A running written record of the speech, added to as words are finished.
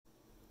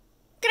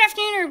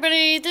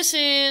everybody, this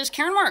is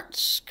Karen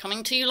Martz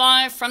coming to you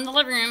live from the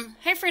living room.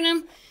 Hey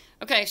Freedom.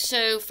 Okay,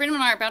 so Freedom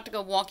and I are about to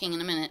go walking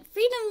in a minute.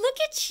 Freedom, look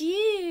at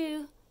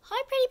you.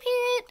 Hi, pretty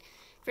parrot.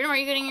 Freedom, are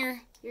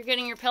you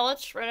getting your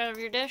pellets right out of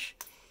your dish?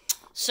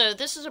 So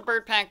this is a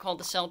bird pack called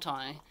the Cell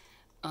Tie.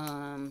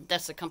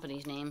 That's the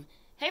company's name.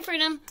 Hey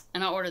Freedom,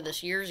 and I ordered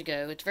this years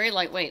ago. It's very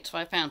lightweight, it's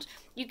 5 pounds.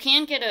 You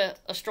can get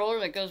a stroller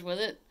that goes with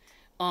it,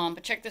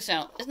 but check this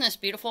out. Isn't this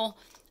beautiful?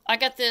 I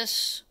got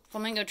this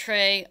flamingo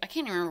tray, I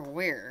can't even remember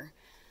where,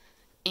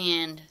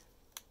 and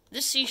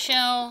this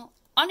seashell,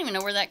 I don't even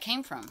know where that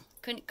came from.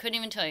 Couldn't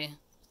even tell you.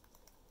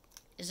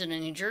 Is it a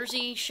New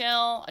Jersey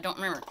shell? I don't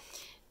remember.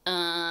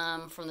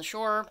 From the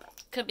shore,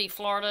 could be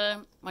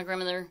Florida. My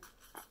grandmother,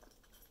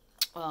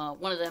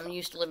 one of them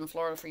used to live in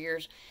Florida for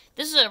years.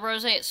 This is a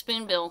Roseate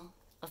Spoonbill,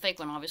 a fake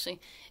one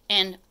obviously,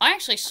 and I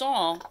actually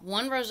saw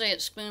one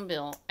Roseate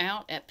Spoonbill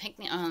out at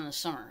Pinckney Island in the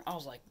summer. I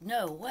was like,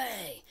 no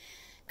way,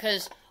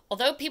 because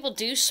although people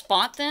do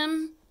spot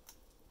them,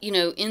 you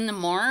know, in the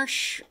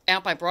marsh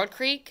out by Broad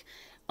Creek,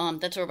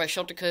 that's over by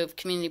Shelter Cove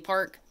Community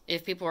Park,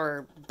 if people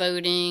are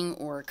boating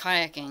or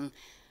kayaking.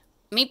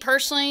 Me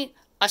personally,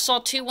 I saw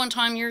 2 one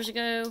time years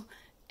ago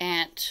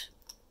at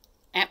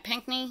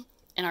Pinckney,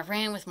 and I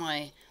ran with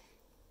my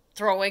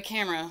throwaway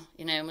camera,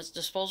 you know, it was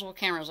disposable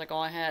camera, it was like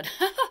all I had.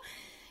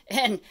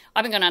 And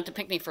I've been going out to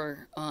Pinckney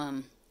for,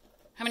 how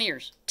many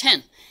years?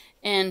 10.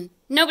 And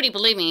nobody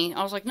believed me.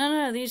 I was like,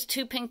 no, these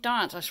 2 pink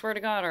dots, I swear to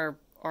God, are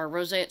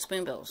Roseate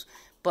Spoonbills.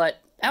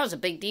 But that was a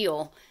big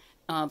deal.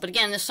 But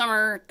again, this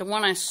summer, the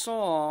one I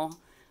saw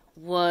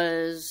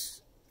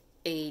was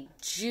a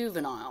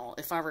juvenile,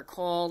 if I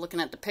recall, looking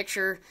at the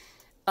picture.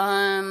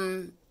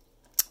 It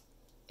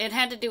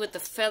had to do with the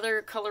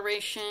feather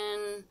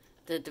coloration,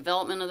 the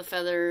development of the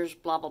feathers,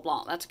 blah, blah,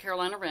 blah. That's a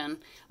Carolina Wren.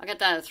 I got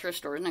that at a thrift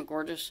store. Isn't that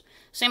gorgeous?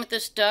 Same with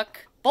this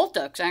duck. Both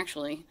ducks,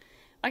 actually.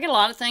 I get a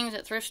lot of things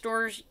at thrift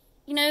stores.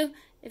 You know,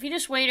 if you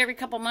just wait every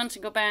couple months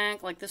and go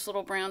back, like this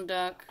little brown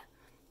duck,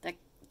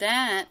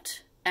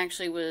 that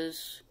actually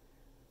was,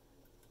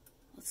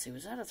 let's see,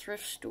 was that a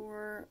thrift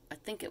store? I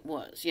think it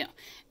was, yeah.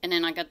 And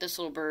then I got this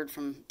little bird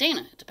from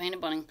Dana. It's a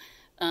painted bunting.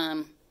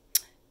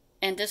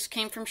 And this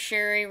came from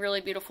Sherry, really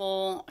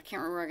beautiful. I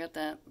can't remember where I got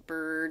that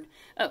bird.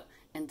 Oh,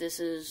 and this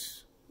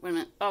is, wait a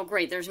minute. Oh,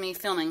 great, there's me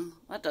filming.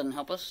 That doesn't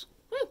help us.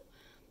 Woo!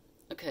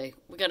 Okay,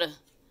 we gotta,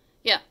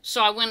 yeah,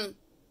 so I win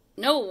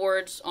no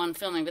awards on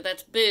filming, but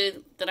that's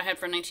Boo that I had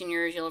for 19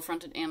 years,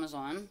 yellow-fronted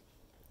Amazon.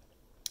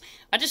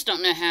 I just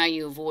don't know how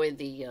you avoid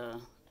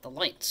the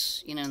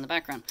lights, you know, in the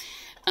background.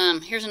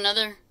 Here's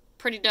another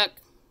pretty duck.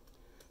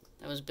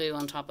 That was Boo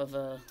on top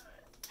of,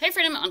 hey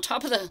Freedom, on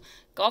top of the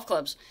golf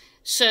clubs.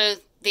 So,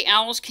 the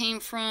owls came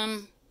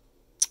from,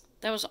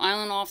 that was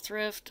Island Off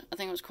Thrift, I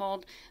think it was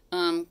called.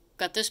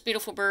 Got this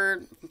beautiful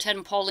bird from Ted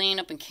and Pauline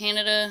up in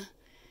Canada.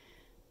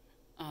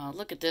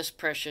 Look at this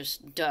precious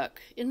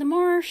duck in the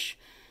marsh.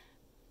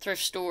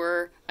 Thrift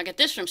store. I got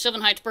this from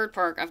Sylvan Heights Bird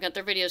Park. I've got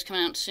their videos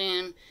coming out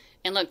soon.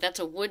 And look, that's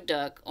a wood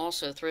duck,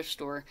 also thrift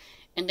store.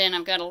 And then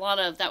I've got a lot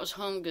of, that was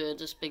Home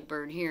Goods, this big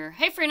bird here.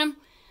 Hey Freedom!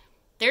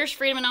 There's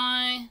Freedom and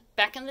I,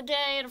 back in the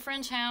day at a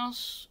friend's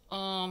house,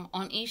 on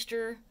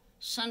Easter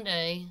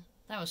Sunday.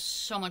 That was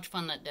so much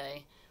fun that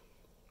day.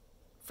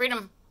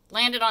 Freedom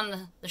landed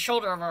on the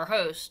shoulder of our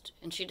host,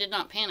 and she did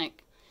not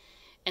panic.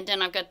 And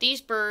then I've got these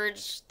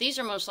birds. These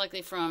are most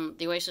likely from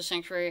the Oasis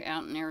Sanctuary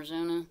out in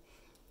Arizona.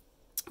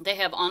 They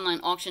have online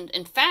auctions.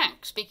 In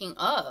fact, speaking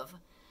of,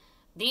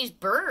 these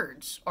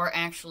birds are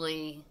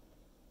actually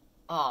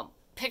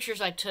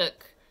pictures I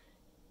took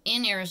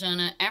in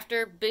Arizona.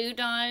 After Boo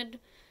died,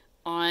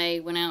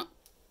 I went out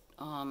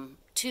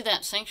to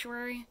that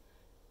sanctuary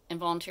and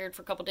volunteered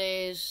for a couple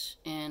days.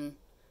 And,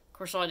 of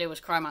course, all I did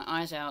was cry my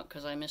eyes out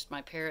because I missed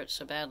my parrot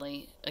so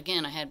badly.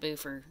 Again, I had Boo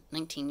for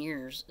 19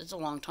 years. It's a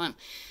long time.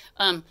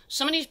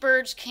 Some of these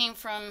birds came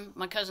from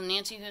my cousin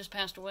Nancy, who has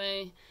passed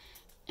away.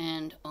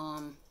 And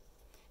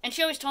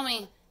she always told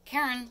me,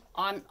 Karen,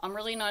 I'm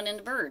really not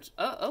into birds.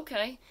 Oh,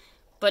 okay.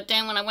 But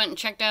then when I went and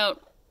checked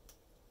out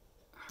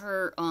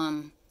her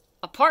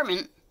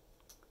apartment,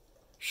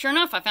 sure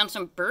enough, I found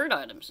some bird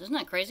items. Isn't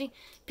that crazy?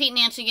 Pete and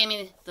Nancy gave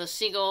me the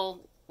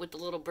seagull with the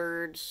little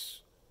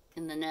birds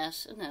in the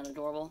nest. Isn't that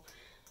adorable?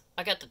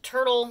 I got the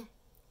turtle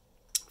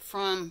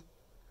from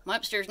my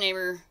upstairs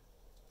neighbor,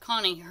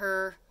 Connie.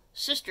 Her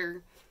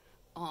sister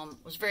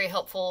was very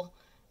helpful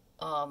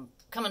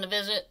coming to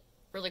visit.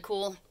 Really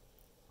cool.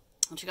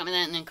 And she got me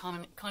that, and then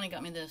Connie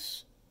got me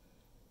this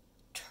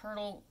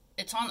turtle.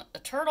 It's on a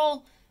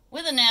turtle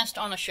with a nest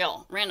on a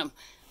shell. Random.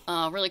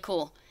 Really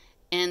cool.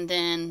 And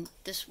then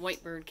this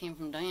white bird came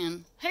from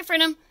Diane. Hey,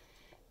 Freedom!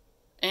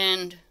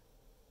 And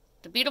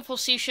the beautiful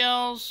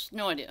seashells,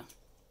 no idea.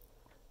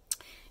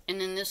 And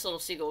then this little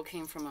seagull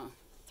came from a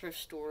thrift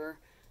store.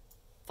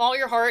 Follow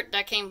your heart.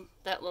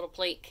 That little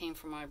plate came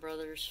from my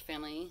brother's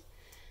family.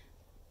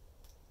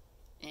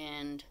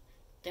 And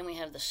then we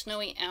have the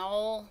snowy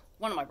owl.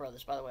 One of my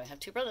brothers, by the way. I have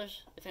 2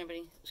 brothers, if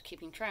anybody is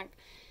keeping track.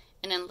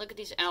 And then look at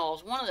these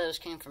owls. One of those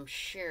came from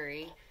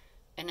Sherry.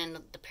 And then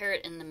the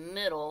parrot in the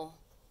middle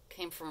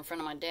came from a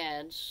friend of my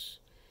dad's.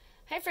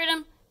 Hey,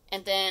 Freedom.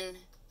 And then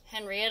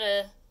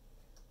Henrietta,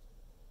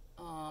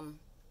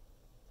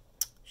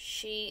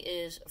 she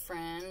is a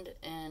friend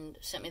and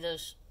sent me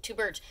those 2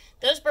 birds.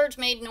 Those birds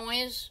made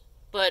noise,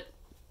 but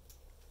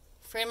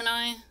Freedom and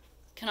I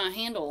cannot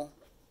handle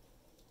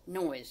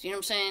noise. You know what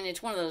I'm saying?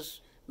 It's one of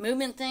those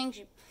movement things.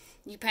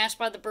 You pass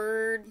by the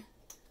bird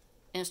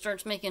and it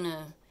starts making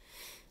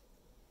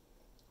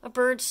a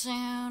bird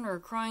sound or a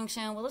crying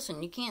sound. Well,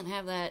 listen, you can't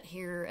have that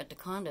here at the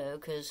condo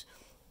because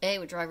A, it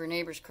would drive your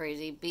neighbors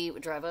crazy. B, it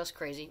would drive us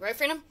crazy. Right,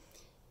 Freedom?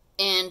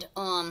 And,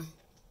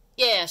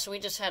 yeah, so we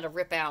just had to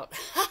rip out.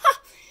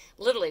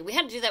 Literally, we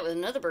had to do that with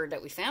another bird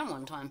that we found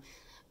one time.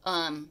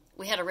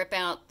 We had to rip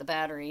out the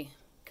battery.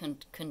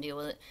 Couldn't deal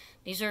with it.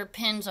 These are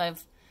pins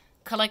I've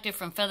collected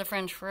from Feather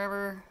Friends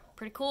Forever.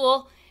 Pretty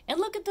cool. And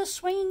look at the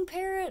swinging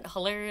parrot.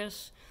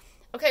 Hilarious.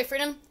 Okay,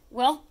 Freedom.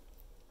 Well,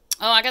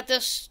 I got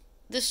this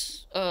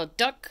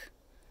duck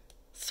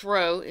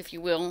throw, if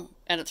you will,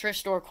 at a thrift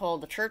store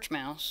called the Church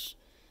Mouse.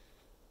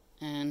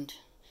 And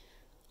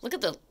look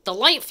at the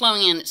light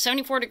flowing in. It's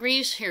 74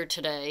 degrees here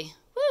today.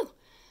 Woo!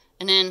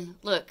 And then,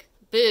 look,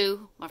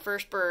 Boo, my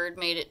first bird,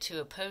 made it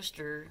to a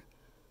poster.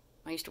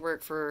 I used to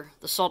work for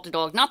the Salty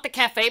Dog. Not the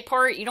cafe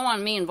part. You don't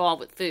want me involved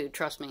with food,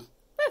 trust me.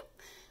 Woo!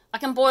 I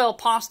can boil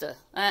pasta.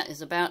 That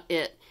is about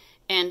it.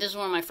 And this is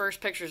one of my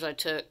first pictures I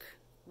took.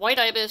 White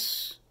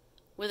ibis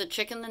with a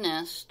chick in the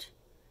nest.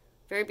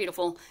 Very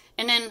beautiful.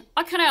 And then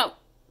I cut out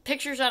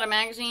pictures out of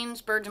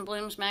magazines, Birds and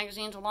Blooms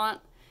magazines a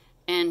lot,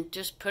 and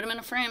just put them in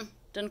a frame.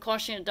 Doesn't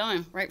cost you a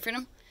dime. Right,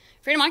 Freedom?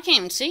 Freedom, I can't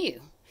even see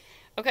you.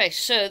 Okay,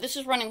 so this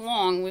is running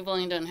long. We've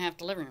only done half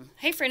the living room.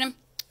 Hey, Freedom.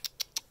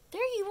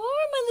 There you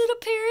are, my little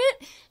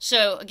parrot.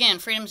 So, again,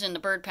 Freedom's in the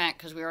bird pack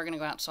because we are going to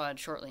go outside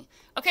shortly.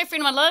 Okay,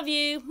 Freedom, I love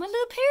you. My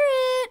little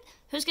parrot.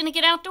 Who's going to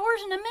get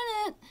outdoors in a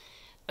minute?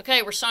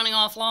 Okay, we're signing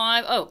off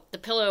live. Oh, the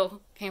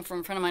pillow came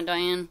from a friend of mine,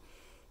 Diane.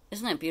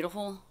 Isn't that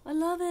beautiful? I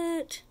love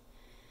it.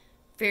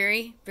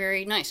 Very,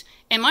 very nice.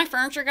 And my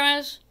furniture,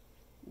 guys,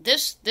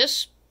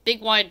 this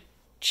big wide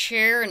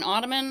chair and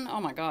ottoman,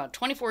 oh my God,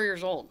 24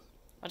 years old.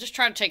 I just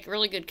try to take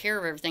really good care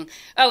of everything.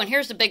 Oh, and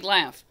here's the big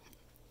laugh.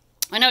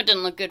 I know it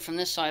didn't look good from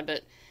this side,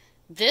 but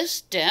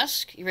this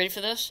desk, you ready for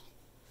this?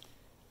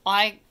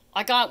 I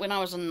got when I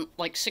was in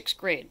like 6th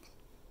grade.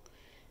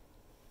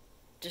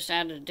 Just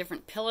added a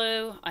different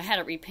pillow. I had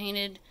it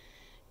repainted.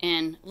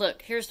 And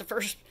look, here's the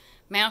first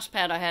mouse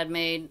pad I had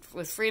made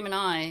with Freedom and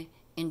I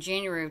in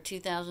January of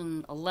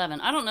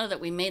 2011. I don't know that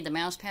we made the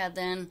mouse pad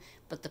then,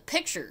 but the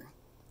picture...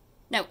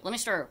 No, let me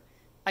start.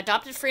 I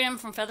adopted Freedom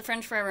from Feather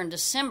Friends Forever in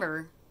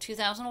December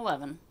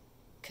 2011.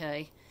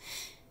 Okay.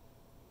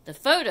 The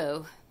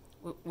photo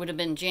would have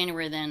been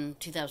January then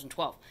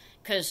 2012.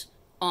 Because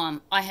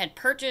I had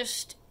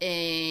purchased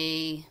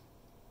a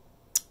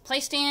play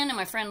stand and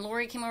my friend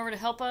Lori came over to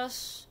help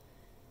us.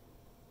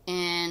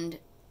 And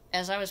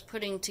as I was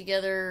putting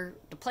together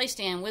the play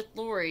stand with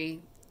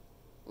Lori,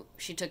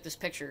 she took this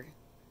picture.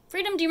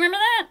 Freedom, do you remember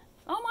that?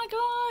 Oh my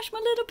gosh, my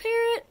little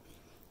parrot.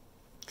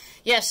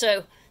 Yeah,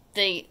 so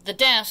the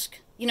desk,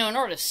 you know, in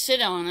order to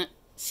sit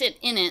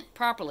in it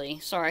properly,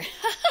 sorry,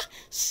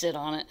 sit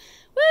on it.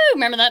 Woo,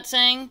 remember that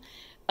saying?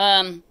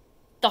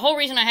 The whole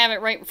reason I have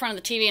it right in front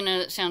of the TV, I know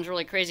that sounds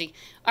really crazy.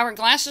 I wear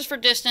glasses for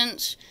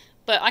distance,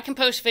 but I can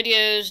post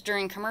videos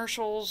during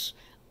commercials.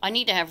 I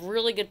need to have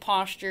really good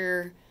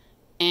posture,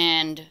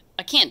 and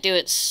I can't do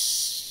it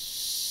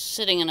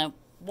sitting in a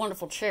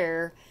wonderful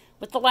chair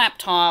with the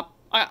laptop.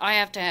 I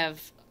have to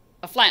have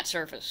a flat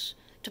surface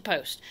to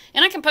post.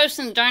 And I can post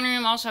in the dining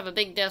room. I also have a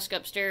big desk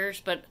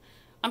upstairs, but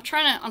I'm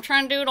trying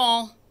to do it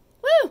all.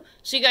 Woo!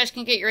 So you guys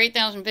can get your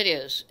 8,000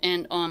 videos.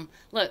 And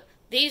look,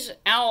 these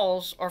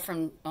owls are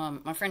from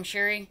my friend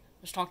Sherry.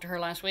 I just talked to her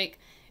last week.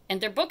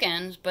 And they're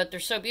bookends, but they're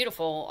so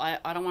beautiful.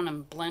 I don't want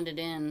them blended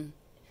in.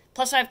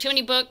 Plus I have too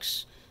many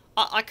books.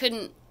 I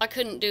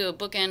couldn't do a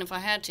bookend if I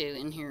had to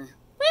in here.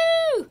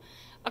 Woo!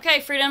 Okay,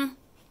 Freedom.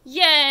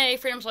 Yay!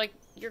 Freedom's like,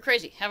 you're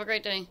crazy. Have a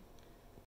great day.